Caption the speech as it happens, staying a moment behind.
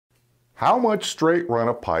How much straight run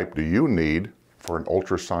of pipe do you need for an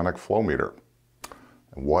ultrasonic flow meter?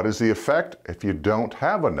 And what is the effect if you don't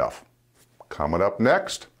have enough? Coming up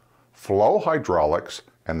next, flow hydraulics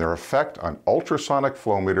and their effect on ultrasonic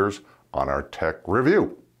flow meters on our tech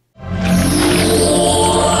review.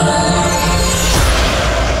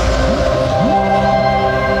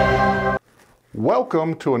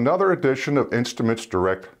 Welcome to another edition of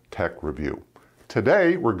Instrumentsdirect Tech Review.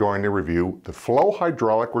 Today we're going to review the flow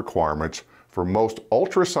hydraulic requirements for most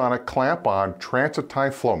ultrasonic clamp-on transit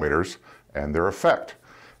time flow meters and their effect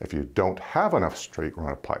if you don't have enough straight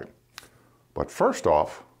run of pipe. But first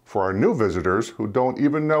off, for our new visitors who don't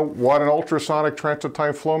even know what an ultrasonic transit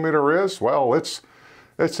time flow meter is, well, it's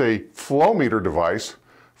a flow meter device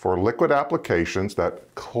for liquid applications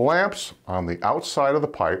that clamps on the outside of the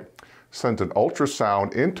pipe, sends an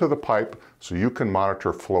ultrasound into the pipe so you can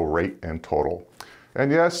monitor flow rate and total. And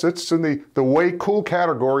yes, it's in the way cool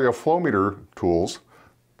category of flow meter tools.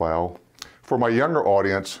 Well, for my younger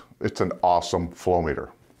audience, it's an awesome flow meter.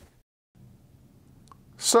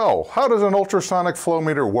 So, how does an ultrasonic flow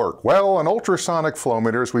meter work? Well, an ultrasonic flow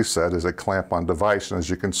meter, as we said, is a clamp-on device. And as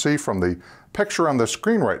you can see from the picture on the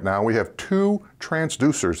screen right now, we have two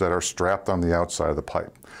transducers that are strapped on the outside of the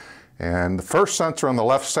pipe. And the first sensor on the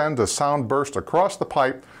left sends a sound burst across the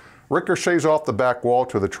pipe, ricochets off the back wall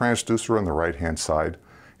to the transducer on the right-hand side,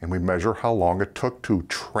 and we measure how long it took to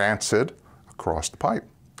transit across the pipe.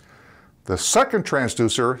 The second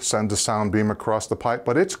transducer sends a sound beam across the pipe,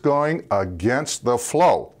 but it's going against the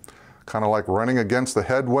flow, kind of like running against the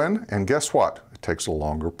headwind, and guess what? It takes a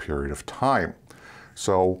longer period of time.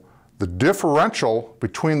 So the differential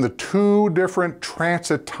between the two different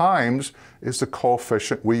transit times is the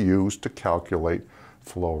coefficient we use to calculate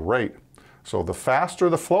flow rate. So the faster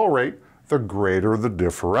the flow rate, the greater the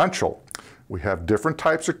differential. We have different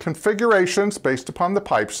types of configurations based upon the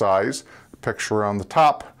pipe size. The picture on the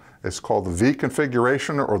top is called the V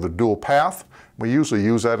configuration or the dual path. We usually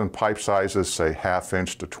use that in pipe sizes, say 1/2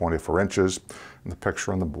 inch to 24 inches. In the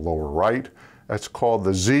picture on the lower right, that's called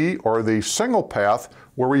the Z or the single path,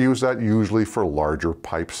 where we use that usually for larger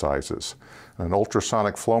pipe sizes. An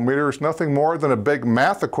ultrasonic flow meter is nothing more than a big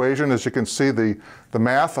math equation. As you can see, the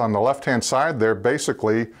math on the left-hand side there,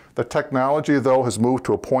 basically the technology though has moved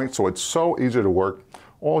to a point so it's so easy to work.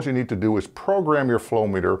 All you need to do is program your flow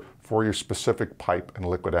meter for your specific pipe and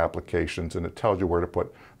liquid applications, and it tells you where to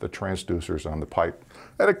put the transducers on the pipe.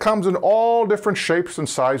 And it comes in all different shapes and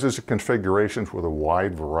sizes and configurations with a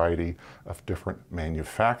wide variety of different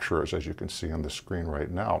manufacturers, as you can see on the screen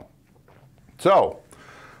right now. So,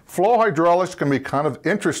 flow hydraulics can be kind of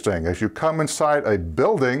interesting. As you come inside a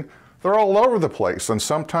building, they're all over the place, and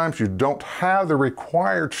sometimes you don't have the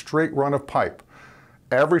required straight run of pipe.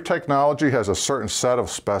 Every technology has a certain set of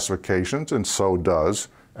specifications, and so does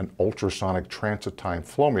an ultrasonic transit time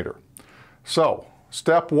flow meter. So,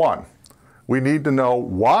 step one, we need to know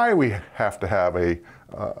why we have to have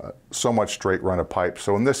so much straight run of pipe.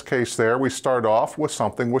 So in this case there, we start off with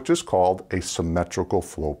something which is called a symmetrical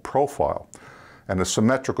flow profile. And a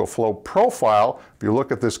symmetrical flow profile, if you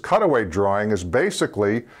look at this cutaway drawing, is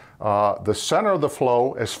basically the center of the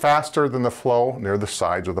flow is faster than the flow near the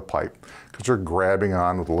sides of the pipe because they're grabbing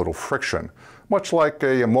on with a little friction. Much like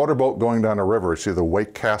a motorboat going down a river. See the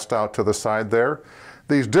wake cast out to the side there?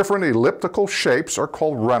 These different elliptical shapes are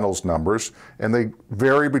called Reynolds numbers, and they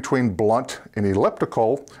vary between blunt and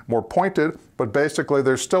elliptical, more pointed, but basically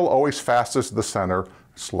they're still always fastest at the center,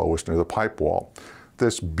 slowest near the pipe wall.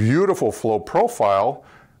 This beautiful flow profile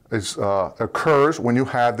occurs when you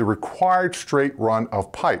have the required straight run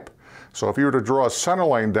of pipe. So if you were to draw a center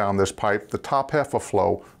line down this pipe, the top half of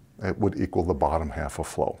flow, it would equal the bottom half of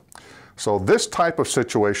flow. So this type of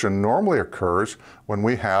situation normally occurs when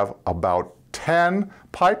we have about 10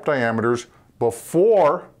 pipe diameters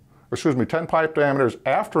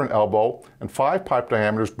after an elbow and 5 pipe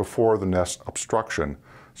diameters before the nest obstruction.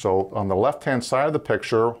 So on the left-hand side of the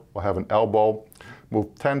picture, we'll have an elbow,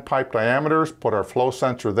 move 10 pipe diameters, put our flow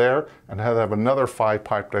sensor there, and have another 5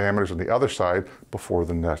 pipe diameters on the other side before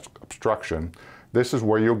the nest obstruction. This is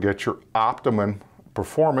where you'll get your optimum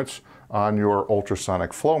performance on your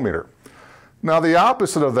ultrasonic flow meter. Now the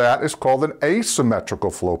opposite of that is called an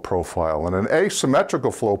asymmetrical flow profile, and an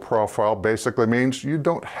asymmetrical flow profile basically means you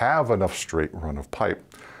don't have enough straight run of pipe.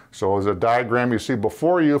 So as a diagram you see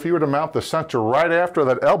before you, if you were to mount the sensor right after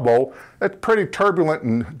that elbow, it's pretty turbulent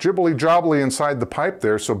and jibbly-jobbly inside the pipe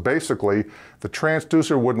there, so basically the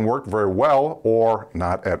transducer wouldn't work very well or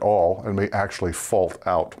not at all and may actually fault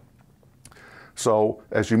out. So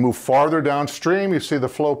as you move farther downstream, you see the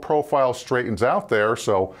flow profile straightens out there.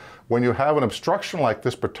 So when you have an obstruction like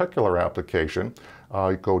this particular application,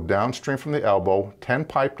 You go downstream from the elbow, 10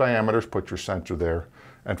 pipe diameters, put your sensor there,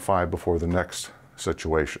 and 5 before the next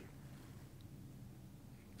situation.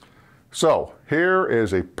 So here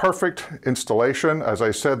is a perfect installation. As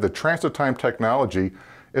I said, the transit time technology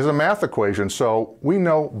is a math equation, so we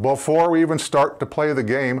know before we even start to play the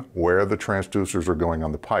game where the transducers are going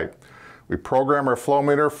on the pipe. We program our flow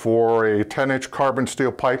meter for a 10-inch carbon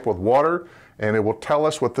steel pipe with water, and it will tell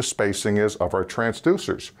us what the spacing is of our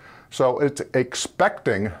transducers. So it's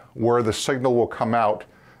expecting where the signal will come out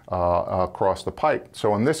across the pipe.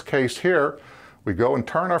 So in this case here, we go and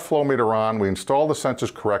turn our flow meter on, we install the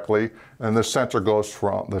sensors correctly, and the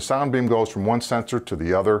sound beam goes from one sensor to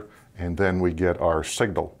the other, and then we get our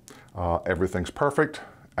signal. Everything's perfect,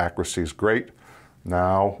 accuracy is great.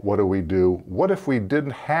 Now, what do? What if we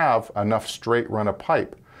didn't have enough straight run of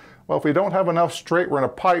pipe? Well, if we don't have enough straight run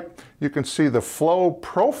of pipe, you can see the flow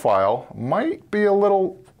profile might be a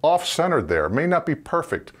little off-centered there. It may not be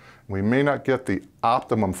perfect. We may not get the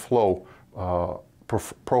optimum flow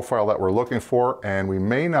profile that we're looking for, and we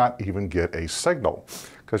may not even get a signal.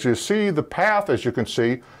 Because you see the path, as you can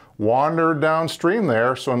see, wander downstream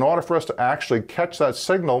there, so in order for us to actually catch that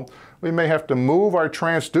signal, we may have to move our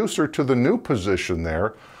transducer to the new position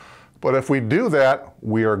there. But if we do that,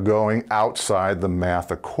 we are going outside the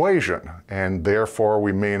math equation, and therefore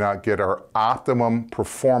we may not get our optimum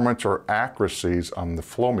performance or accuracies on the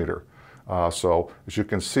flow meter. So as you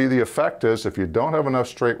can see, the effect is if you don't have enough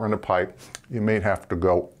straight run of pipe, you may have to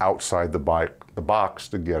go outside the box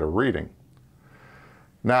to get a reading.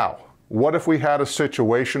 Now, what if we had a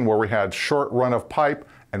situation where we had short run of pipe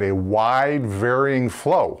and a wide varying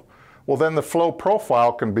flow? Well, then the flow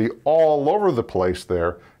profile can be all over the place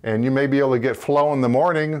there, and you may be able to get flow in the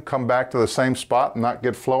morning, come back to the same spot and not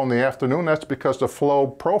get flow in the afternoon. That's because the flow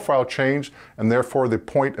profile changed, and therefore the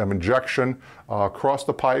point of injection across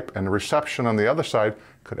the pipe and the reception on the other side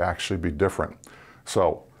could actually be different.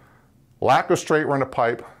 So lack of straight run of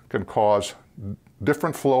pipe can cause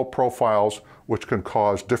different flow profiles, which can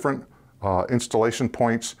cause different installation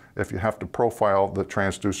points if you have to profile the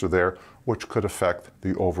transducer there, which could affect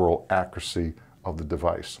the overall accuracy of the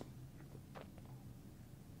device.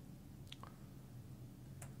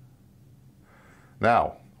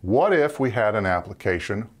 Now, what if we had an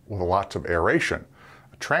application with lots of aeration?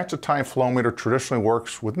 A transit time flow meter traditionally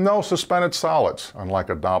works with no suspended solids,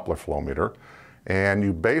 unlike a Doppler flow meter, and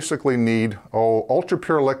you basically need ultra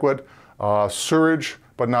pure liquid, sewage,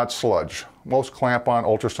 but not sludge. Most clamp-on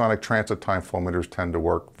ultrasonic transit time flow meters tend to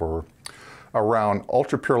work for around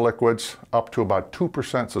ultra pure liquids up to about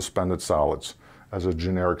 2% suspended solids as a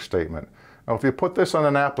generic statement. Now, if you put this on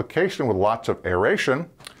an application with lots of aeration,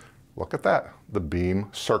 look at that. The beam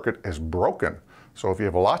circuit is broken. So if you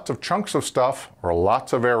have lots of chunks of stuff or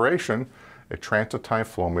lots of aeration, a transit time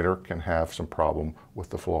flow meter can have some problem with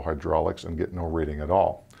the flow hydraulics and get no reading at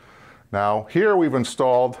all. Now, here we've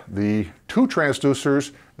installed the two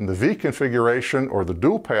transducers in the V configuration or the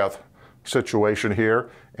dual path situation here,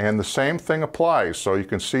 and the same thing applies. So you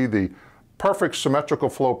can see the perfect symmetrical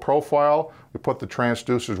flow profile. We put the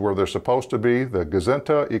transducers where they're supposed to be. The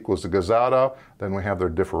gazinta equals the gazada, then we have their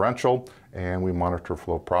differential, and we monitor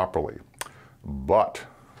flow properly. But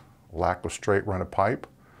lack of straight run of pipe,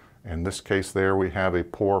 in this case there we have a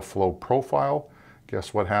poor flow profile.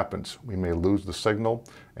 Guess what happens? We may lose the signal,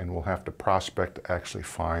 and we'll have to prospect to actually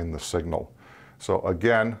find the signal. So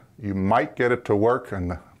again, you might get it to work,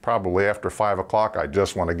 and probably after 5 o'clock, I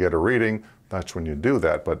just want to get a reading. That's when you do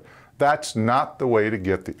that. But that's not the way to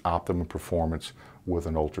get the optimum performance with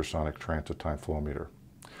an ultrasonic transit time flow meter.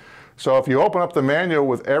 So if you open up the manual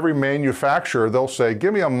with every manufacturer, they'll say,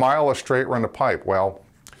 give me a mile of straight run of pipe. Well,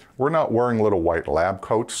 we're not wearing little white lab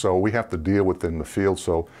coats, so we have to deal with it in the field.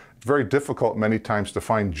 So it's very difficult many times to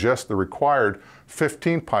find just the required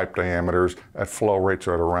 15 pipe diameters at flow rates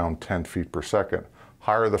at around 10 feet per second.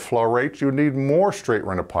 Higher the flow rates, you need more straight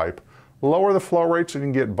run of pipe. Lower the flow rates, and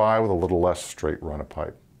you can get by with a little less straight run of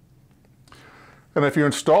pipe. And if you're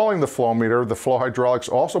installing the flow meter, the flow hydraulics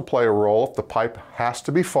also play a role if the pipe has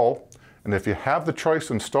to be full. And if you have the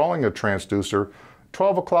choice installing a transducer,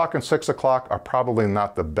 12 o'clock and 6 o'clock are probably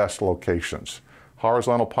not the best locations.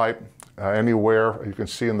 Horizontal pipe, anywhere you can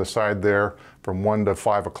see on the side there from 1 to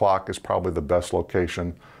 5 o'clock is probably the best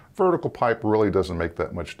location. Vertical pipe really doesn't make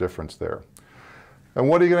that much difference there. And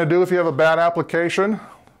what are you going to do if you have a bad application?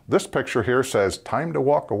 This picture here says time to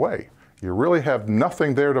walk away. You really have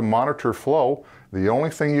nothing there to monitor flow. The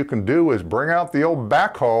only thing you can do is bring out the old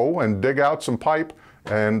backhoe and dig out some pipe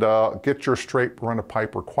and get your straight run of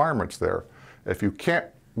pipe requirements there. If you can't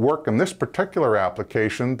work in this particular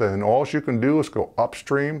application, then all you can do is go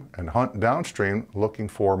upstream and hunt downstream looking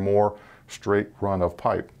for more straight run of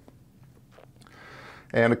pipe.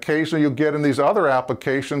 And occasionally you'll get in these other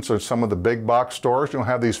applications, or some of the big box stores, you'll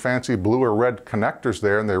have these fancy blue or red connectors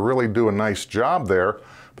there, and they really do a nice job there.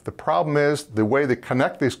 But the problem is the way they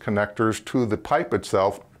connect these connectors to the pipe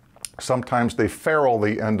itself, sometimes they ferrule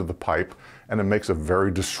the end of the pipe, and it makes a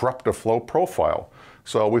very disruptive flow profile.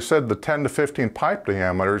 So we said the 10 to 15 pipe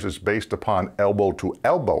diameters is based upon elbow to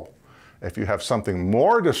elbow. If you have something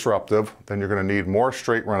more disruptive, then you're going to need more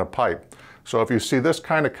straight run of pipe. So if you see this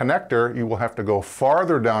kind of connector, you will have to go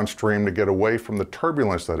farther downstream to get away from the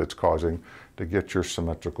turbulence that it's causing to get your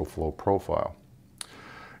symmetrical flow profile.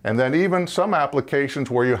 And then even some applications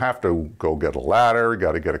where you have to go get a ladder, you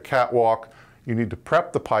got to get a catwalk, you need to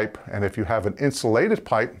prep the pipe, and if you have an insulated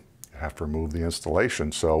pipe, you have to remove the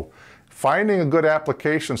installation. So finding a good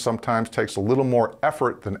application sometimes takes a little more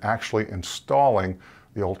effort than actually installing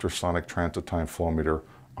the ultrasonic transit time flow meter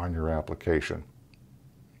on your application.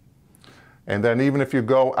 And then even if you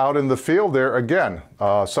go out in the field there, again,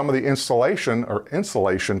 some of the installation or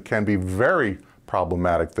insulation can be very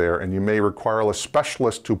problematic there, and you may require a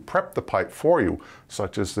specialist to prep the pipe for you,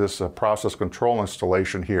 such as this process control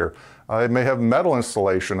installation here. It may have metal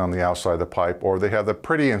installation on the outside of the pipe, or they have the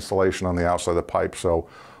pretty installation on the outside of the pipe. So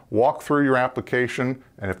walk through your application,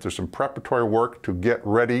 and if there's some preparatory work to get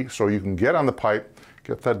ready so you can get on the pipe,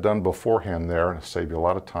 get that done beforehand there, and it'll save you a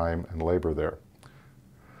lot of time and labor there.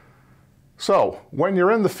 So when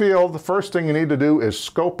you're in the field, the first thing you need to do is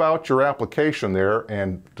scope out your application there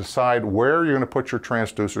and decide where you're going to put your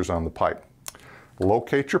transducers on the pipe.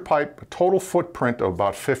 Locate your pipe, a total footprint of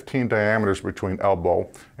about 15 diameters between elbow,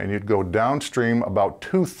 and you'd go downstream about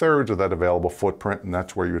 2/3 of that available footprint, and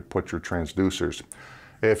that's where you would put your transducers.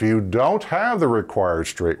 If you don't have the required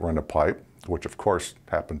straight run of pipe, which of course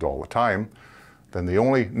happens all the time, then the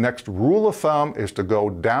only next rule of thumb is to go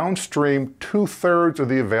downstream 2/3 of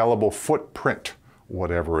the available footprint,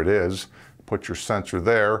 whatever it is. Put your sensor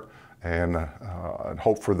there and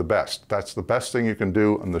hope for the best. That's the best thing you can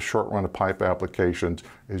do in the short run of pipe applications,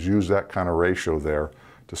 is use that kind of ratio there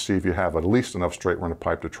to see if you have at least enough straight run of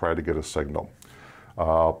pipe to try to get a signal.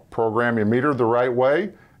 Program your meter the right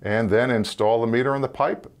way, and then install the meter in the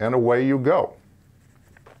pipe, and away you go.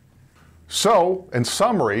 So, in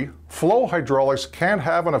summary, flow hydraulics can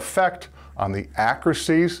have an effect on the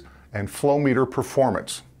accuracies and flow meter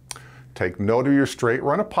performance. Take note of your straight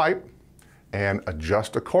run of pipe and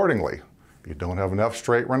adjust accordingly. If you don't have enough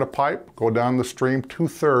straight run of pipe, go down the stream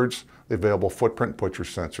 2/3 the available footprint, put your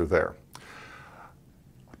sensor there.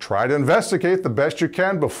 Try to investigate the best you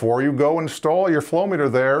can before you go install your flow meter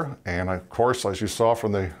there. And of course, as you saw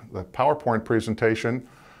from the PowerPoint presentation,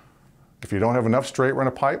 if you don't have enough straight run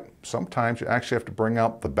of pipe, sometimes you actually have to bring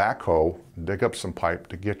out the backhoe, dig up some pipe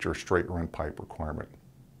to get your straight run pipe requirement.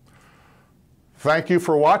 Thank you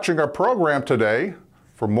for watching our program today.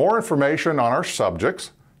 For more information on our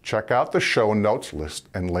subjects, check out the show notes list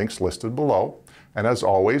and links listed below. And as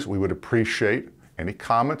always, we would appreciate any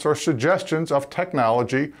comments or suggestions of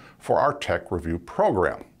technology for our tech review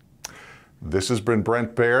program. This has been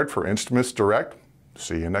Brent Baird for Instrumentsdirect.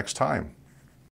 See you next time.